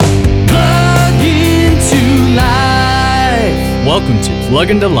Welcome to Plug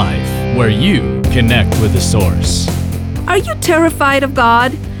into Life, where you connect with the source. Are you terrified of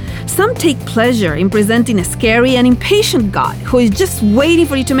God? Some take pleasure in presenting a scary and impatient God who is just waiting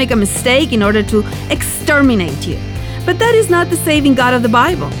for you to make a mistake in order to exterminate you. But that is not the saving God of the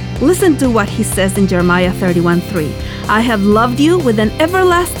Bible. Listen to what he says in Jeremiah 31:3. I have loved you with an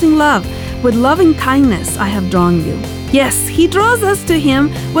everlasting love. With loving kindness I have drawn you. Yes, he draws us to him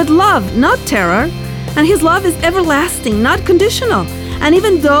with love, not terror. And his love is everlasting, not conditional. And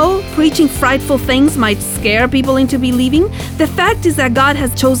even though preaching frightful things might scare people into believing, the fact is that God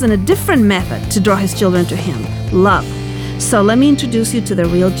has chosen a different method to draw his children to him: love. So let me introduce you to the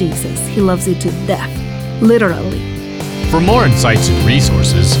real Jesus. He loves you to death, literally. For more insights and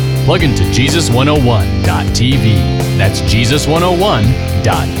resources, plug into Jesus101.tv. That's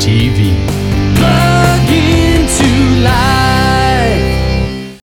Jesus101.tv.